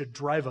 20 should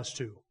drive us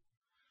to.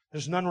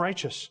 There's none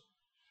righteous.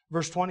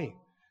 Verse 20,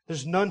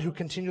 there's none who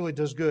continually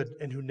does good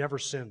and who never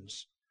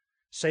sins,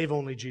 save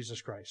only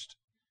Jesus Christ.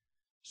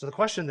 So the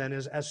question then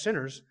is, as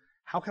sinners,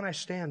 how can I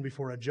stand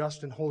before a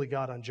just and holy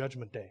God on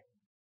Judgment Day?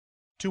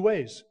 Two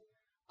ways.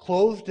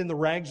 Clothed in the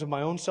rags of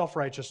my own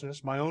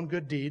self-righteousness, my own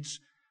good deeds,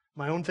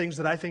 my own things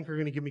that I think are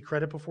going to give me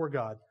credit before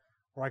God,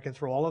 or I can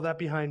throw all of that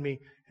behind me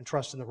and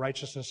trust in the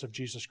righteousness of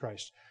Jesus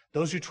Christ.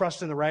 Those who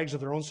trust in the rags of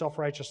their own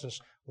self-righteousness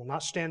will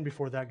not stand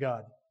before that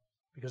God,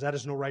 because that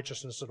is no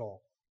righteousness at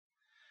all.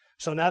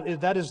 So now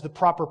that is the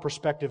proper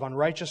perspective on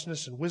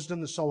righteousness and wisdom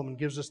that Solomon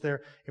gives us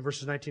there in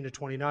verses 19 to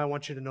 20. Now I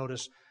want you to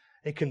notice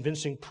a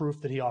convincing proof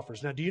that he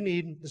offers. Now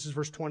this is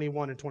verse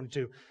 21 and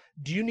 22,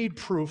 do you need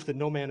proof that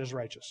no man is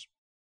righteous?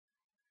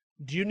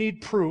 Do you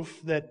need proof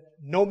that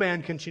no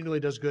man continually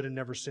does good and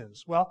never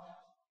sins? Well,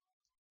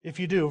 if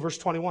you do, verse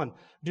 21,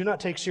 do not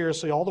take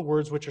seriously all the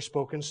words which are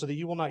spoken, so that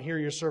you will not hear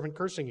your servant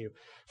cursing you.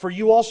 For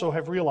you also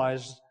have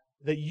realized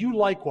that you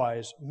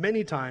likewise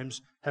many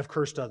times have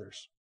cursed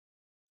others.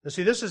 Now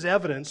see, this is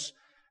evidence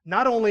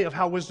not only of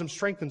how wisdom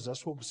strengthens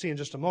us, what we'll see in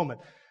just a moment.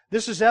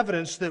 This is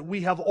evidence that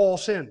we have all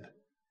sinned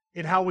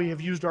in how we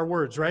have used our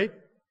words, right?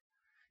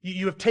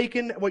 You have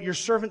taken what your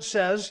servant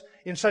says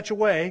in such a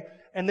way,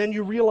 and then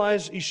you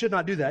realize you should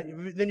not do that.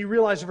 Then you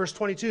realize in verse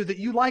 22 that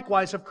you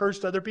likewise have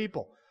cursed other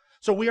people.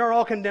 So we are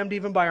all condemned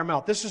even by our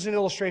mouth. This is an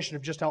illustration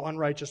of just how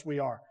unrighteous we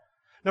are.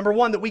 Number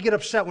one, that we get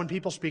upset when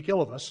people speak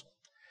ill of us.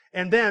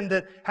 And then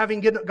that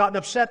having gotten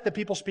upset that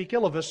people speak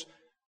ill of us,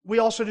 we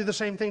also do the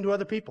same thing to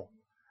other people.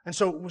 And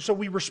so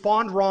we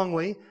respond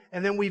wrongly,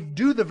 and then we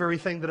do the very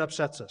thing that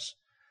upsets us.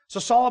 So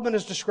Solomon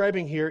is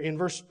describing here in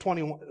verse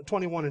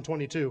 21 and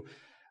 22,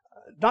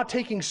 not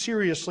taking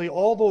seriously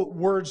all the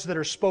words that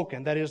are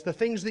spoken, that is, the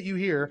things that you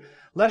hear,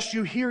 lest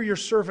you hear your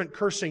servant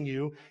cursing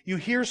you, you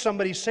hear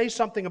somebody say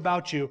something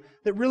about you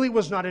that really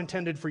was not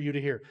intended for you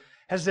to hear.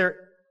 Has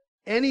there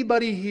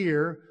anybody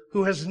here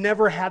who has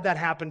never had that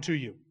happen to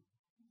you?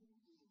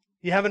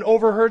 You haven't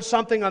overheard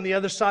something on the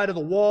other side of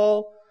the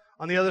wall,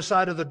 on the other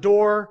side of the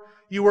door.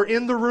 You were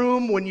in the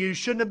room when you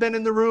shouldn't have been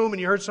in the room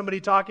and you heard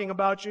somebody talking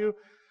about you.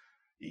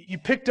 You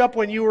picked up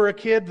when you were a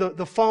kid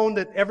the phone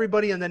that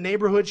everybody in the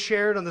neighborhood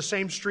shared on the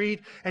same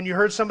street, and you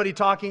heard somebody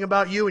talking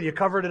about you and you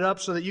covered it up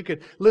so that you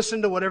could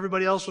listen to what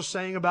everybody else was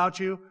saying about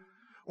you.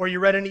 Or you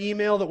read an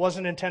email that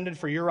wasn't intended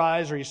for your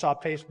eyes, or you saw a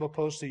Facebook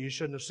post that you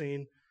shouldn't have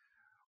seen.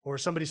 Or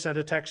somebody sent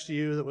a text to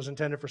you that was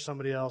intended for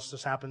somebody else.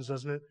 This happens,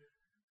 doesn't it?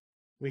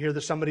 We hear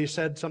that somebody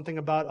said something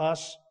about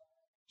us.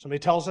 Somebody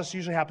tells us,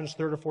 usually happens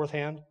third or fourth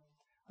hand.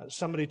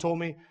 Somebody told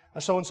me,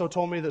 so-and-so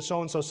told me that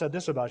so-and-so said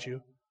this about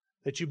you.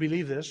 That you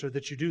believe this, or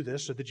that you do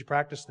this, or that you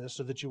practice this,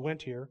 or that you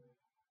went here,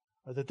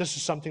 or that this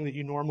is something that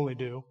you normally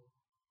do.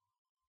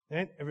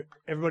 And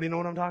everybody know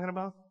what I'm talking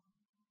about?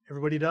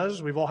 Everybody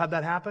does. We've all had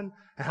that happen.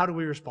 And how do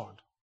we respond?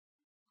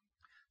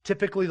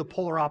 Typically the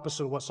polar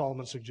opposite of what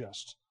Solomon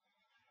suggests.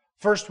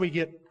 First, we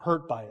get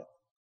hurt by it.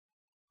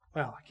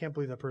 Well, I can't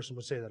believe that person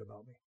would say that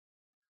about me.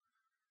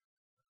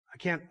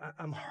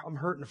 I'm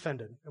hurt and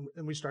offended.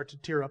 And we start to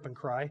tear up and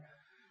cry.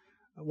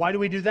 Why do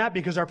we do that?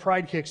 Because our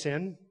pride kicks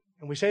in.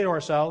 And we say to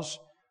ourselves,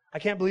 I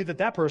can't believe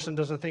that person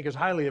doesn't think as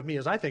highly of me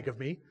as I think of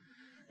me.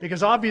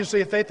 Because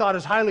obviously if they thought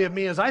as highly of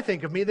me as I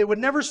think of me, they would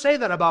never say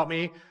that about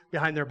me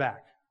behind their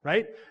back,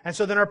 right? And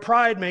so then our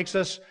pride makes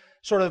us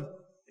sort of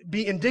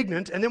be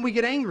indignant, and then we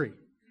get angry.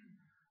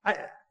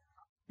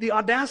 The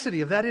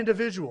audacity of that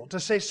individual to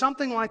say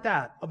something like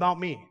that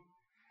about me.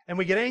 And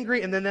we get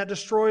angry, and then that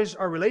destroys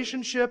our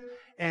relationship,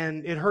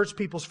 and it hurts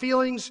people's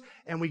feelings,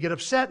 and we get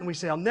upset, and we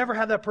say, I'll never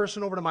have that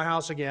person over to my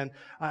house again.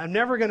 I'm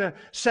never going to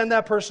send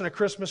that person a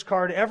Christmas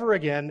card ever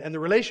again, and the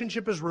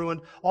relationship is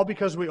ruined, all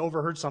because we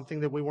overheard something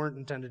that we weren't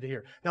intended to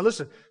hear. Now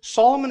listen,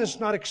 Solomon is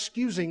not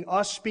excusing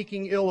us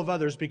speaking ill of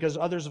others because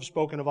others have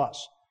spoken of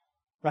us,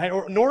 right?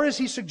 Nor is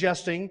he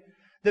suggesting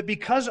that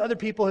because other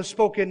people have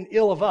spoken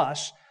ill of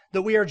us,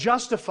 that we are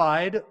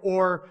justified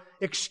or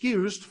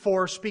excused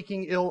for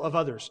speaking ill of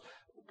others.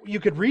 You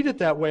could read it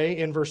that way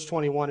in verse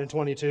 21 and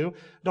 22.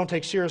 Don't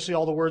take seriously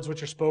all the words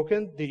which are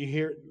spoken, that you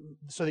hear,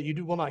 so that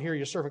you will not hear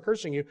your servant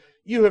cursing you.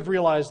 You have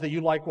realized that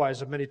you likewise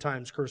have many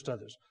times cursed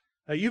others.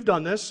 Now, you've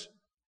done this.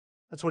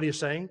 That's what he's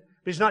saying.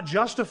 But he's not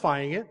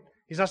justifying it.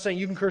 He's not saying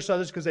you can curse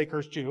others because they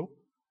cursed you.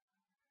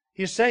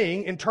 He's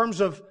saying, in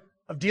terms of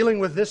dealing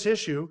with this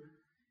issue,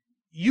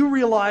 you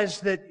realize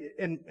that,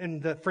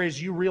 and the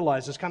phrase you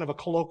realize is kind of a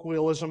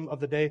colloquialism of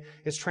the day.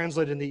 It's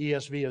translated in the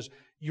ESV as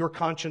your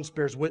conscience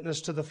bears witness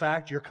to the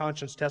fact, your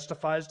conscience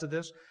testifies to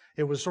this.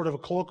 It was sort of a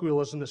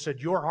colloquialism that said,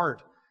 your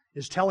heart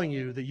is telling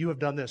you that you have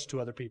done this to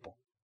other people.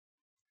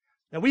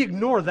 Now we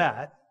ignore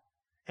that,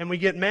 and we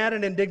get mad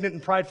and indignant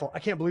and prideful. I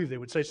can't believe they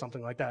would say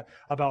something like that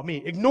about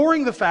me.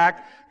 Ignoring the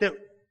fact that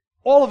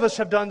all of us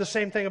have done the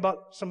same thing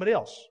about somebody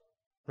else,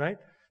 right?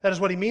 That is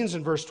what he means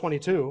in verse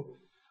 22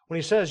 when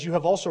he says, you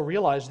have also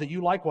realized that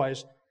you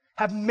likewise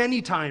have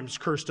many times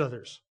cursed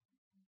others.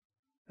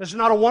 This is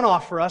not a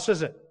one-off for us,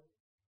 is it?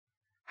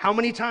 How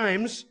many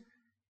times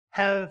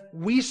have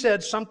we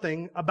said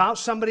something about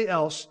somebody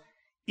else,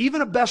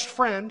 even a best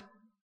friend,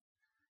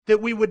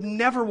 that we would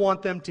never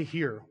want them to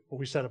hear what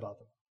we said about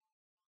them,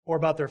 or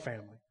about their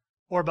family,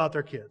 or about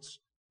their kids,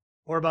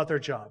 or about their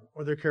job,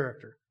 or their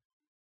character,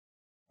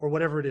 or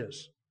whatever it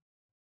is?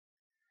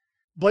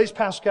 Blaise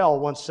Pascal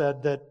once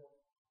said that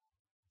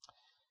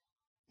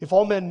if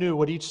all men knew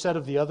what each said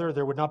of the other,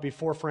 there would not be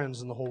 4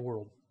 friends in the whole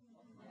world.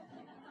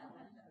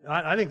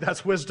 I think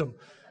that's wisdom.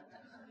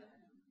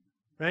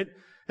 Right?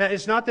 Now,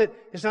 it's not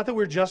that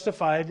we're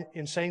justified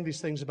in saying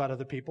these things about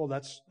other people.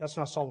 That's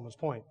not Solomon's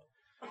point.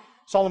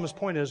 Solomon's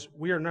point is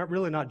we are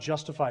really not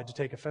justified to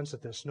take offense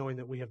at this, knowing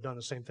that we have done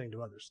the same thing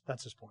to others.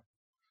 That's his point.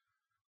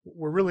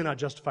 We're really not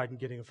justified in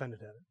getting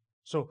offended at it.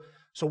 So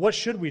what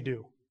should we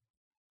do?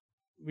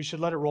 We should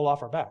let it roll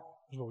off our back,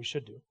 is what we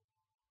should do.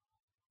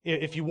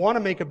 If you want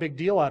to make a big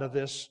deal out of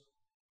this,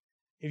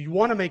 if you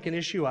want to make an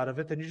issue out of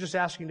it, then you're just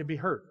asking to be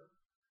hurt.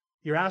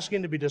 You're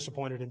asking to be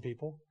disappointed in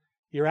people.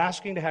 You're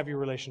asking to have your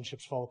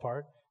relationships fall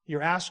apart.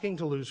 You're asking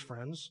to lose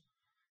friends.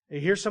 You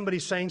hear somebody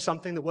saying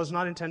something that was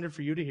not intended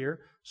for you to hear.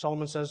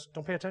 Solomon says,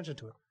 don't pay attention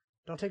to it.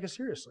 Don't take it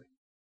seriously.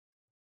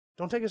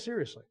 Don't take it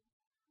seriously.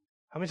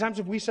 How many times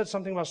have we said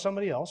something about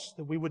somebody else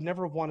that we would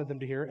never have wanted them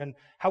to hear, and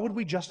how would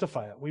we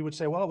justify it? We would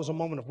say, well, it was a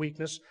moment of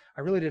weakness.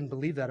 I really didn't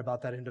believe that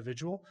about that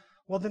individual.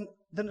 Well,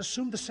 then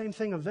assume the same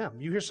thing of them.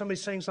 You hear somebody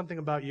saying something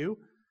about you,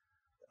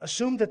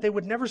 assume that they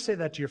would never say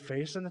that to your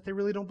face and that they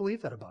really don't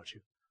believe that about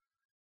you.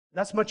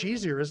 That's much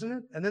easier, isn't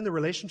it? And then the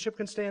relationship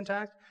can stay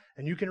intact,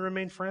 and you can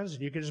remain friends,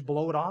 and you can just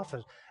blow it off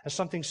as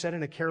something said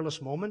in a careless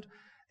moment,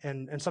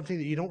 and something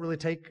that you don't really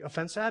take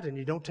offense at and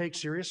you don't take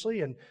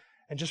seriously, and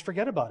just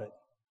forget about it.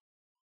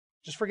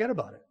 Just forget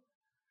about it.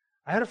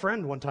 I had a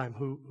friend one time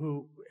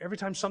who every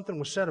time something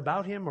was said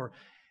about him, or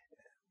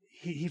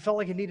he felt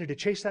like he needed to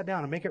chase that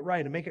down and make it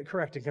right and make it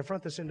correct and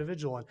confront this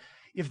individual. And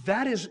if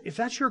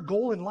that's your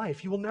goal in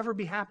life, you will never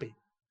be happy.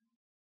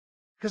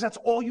 Because that's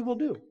all you will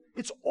do.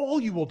 It's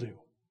all you will do.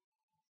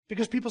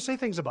 Because people say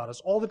things about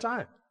us all the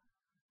time.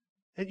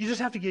 And you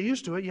just have to get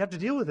used to it. You have to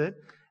deal with it.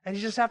 And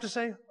you just have to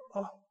say,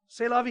 oh,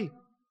 c'est la vie.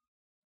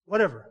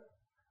 Whatever.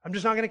 I'm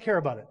just not going to care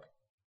about it.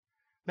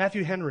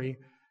 Matthew Henry,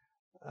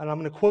 and I'm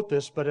going to quote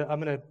this, but I'm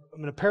going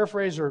to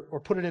paraphrase or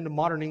put it into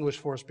modern English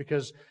for us,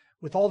 because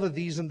with all the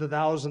these and the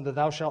thous and the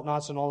thou shalt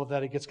nots and all of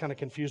that, it gets kind of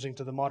confusing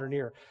to the modern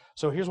ear.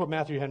 So here's what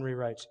Matthew Henry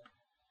writes.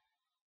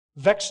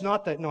 Vex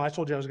not that... No, I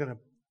told you I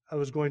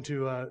was going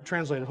to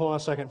translate it. Hold on a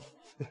second.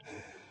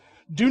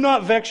 Do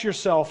not vex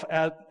yourself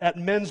at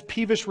men's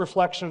peevish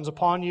reflections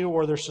upon you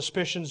or their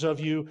suspicions of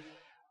you,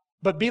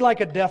 but be like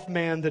a deaf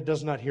man that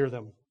does not hear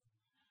them.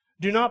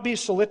 Do not be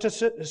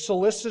solicitous.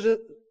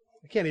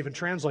 I can't even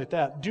translate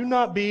that. Do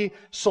not be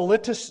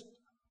solicitous.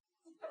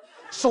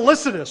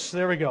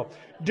 There we go.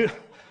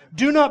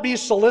 Do not be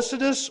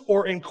solicitous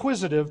or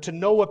inquisitive to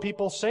know what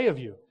people say of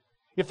you.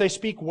 If they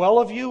speak well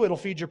of you, it'll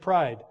feed your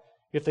pride.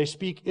 If they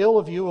speak ill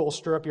of you, it will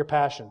stir up your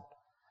passion.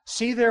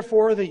 See,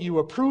 therefore, that you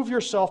approve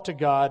yourself to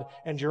God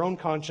and your own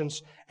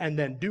conscience, and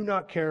then do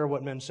not care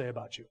what men say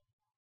about you.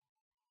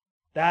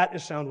 That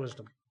is sound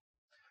wisdom.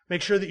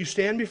 Make sure that you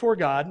stand before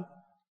God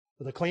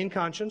with a clean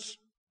conscience,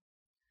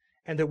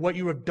 and that what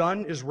you have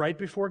done is right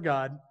before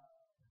God,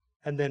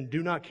 and then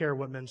do not care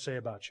what men say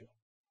about you.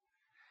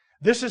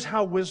 This is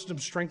how wisdom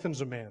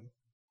strengthens a man.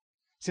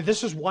 See,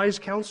 this is wise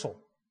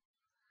counsel.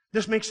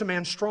 This makes a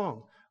man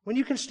strong. When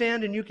you can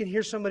stand and you can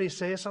hear somebody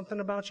say something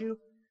about you,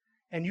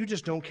 and you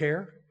just don't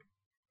care,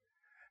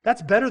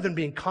 that's better than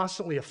being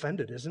constantly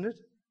offended, isn't it?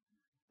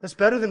 That's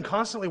better than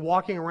constantly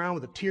walking around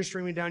with a tear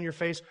streaming down your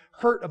face,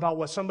 hurt about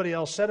what somebody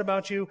else said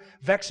about you,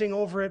 vexing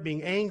over it,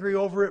 being angry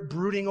over it,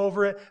 brooding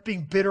over it,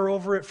 being bitter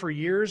over it for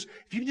years.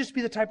 If you can just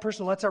be the type of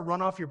person that lets that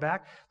run off your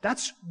back, that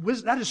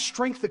is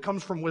strength that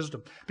comes from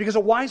wisdom. Because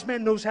a wise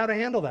man knows how to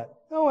handle that.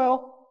 Oh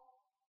well,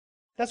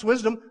 that's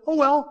wisdom. Oh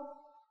well,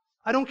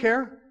 I don't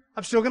care.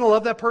 I'm still going to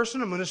love that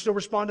person. I'm going to still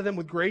respond to them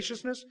with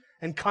graciousness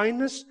and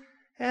kindness,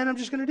 and I'm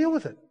just going to deal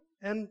with it.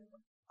 And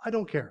I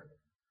don't care.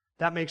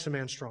 That makes a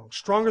man strong.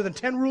 Stronger than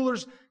 10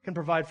 rulers can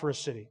provide for a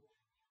city.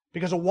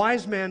 Because a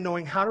wise man,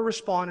 knowing how to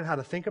respond and how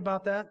to think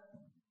about that,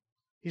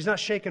 he's not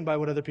shaken by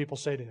what other people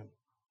say to him.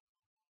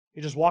 He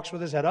just walks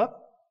with his head up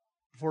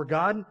before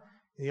God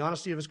in the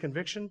honesty of his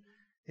conviction.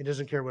 He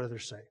doesn't care what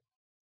others say.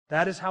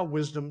 That is how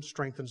wisdom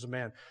strengthens a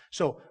man.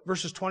 So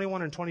verses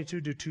 21 and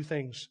 22 do two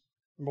things.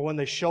 Number one,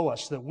 they show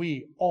us that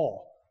we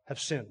all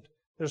have sinned.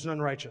 There's none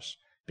righteous.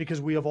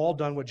 Because we have all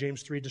done what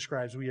James 3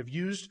 describes. We have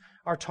used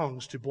our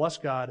tongues to bless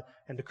God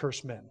and to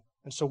curse men.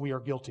 And so we are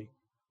guilty.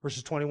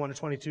 Verses 21 and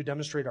 22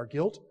 demonstrate our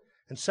guilt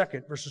And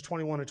second, verses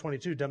 21 and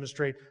 22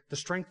 demonstrate the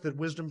strength that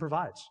wisdom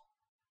provides.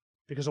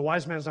 Because a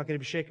wise man is not going to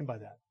be shaken by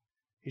that.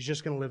 He's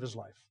just going to live his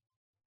life.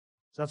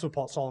 So that's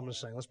what Solomon is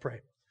saying. Let's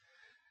pray.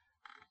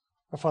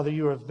 Our Father,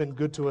 you have been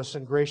good to us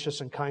and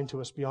gracious and kind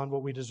to us beyond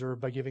what we deserve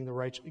by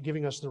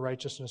giving us the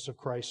righteousness of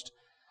Christ.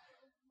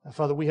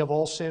 Father, we have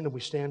all sinned and we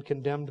stand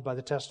condemned by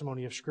the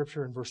testimony of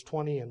Scripture in verse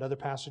 20 and other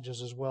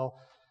passages as well.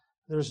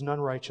 There is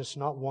none righteous,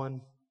 not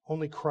one.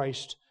 Only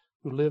Christ,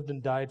 who lived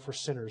and died for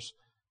sinners,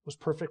 was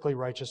perfectly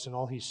righteous in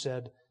all he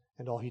said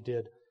and all he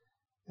did.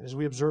 And as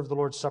we observe the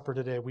Lord's Supper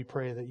today, we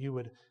pray that you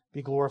would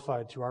be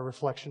glorified through our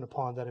reflection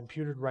upon that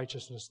imputed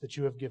righteousness that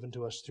you have given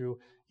to us through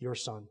your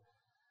Son.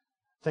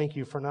 Thank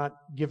you for not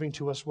giving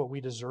to us what we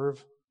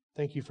deserve.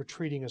 Thank you for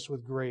treating us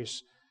with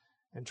grace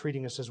and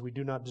treating us as we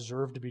do not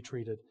deserve to be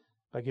treated,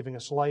 by giving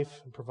us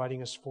life and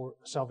providing us for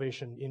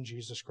salvation in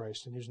Jesus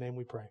Christ, in whose name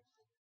we pray.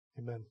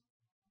 Amen.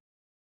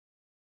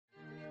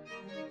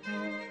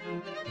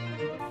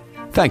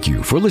 Thank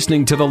you for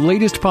listening to the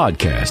latest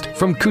podcast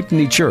from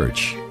Kootenai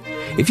Church.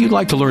 If you'd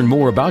like to learn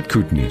more about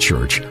Kootenai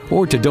Church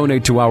or to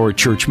donate to our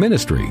church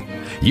ministry,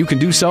 you can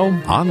do so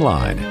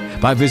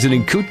online by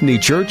visiting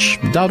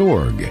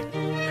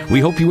kootenaichurch.org. We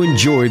hope you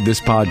enjoyed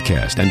this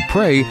podcast and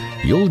pray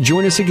you'll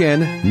join us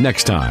again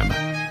next time.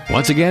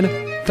 Once again,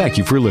 thank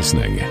you for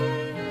listening.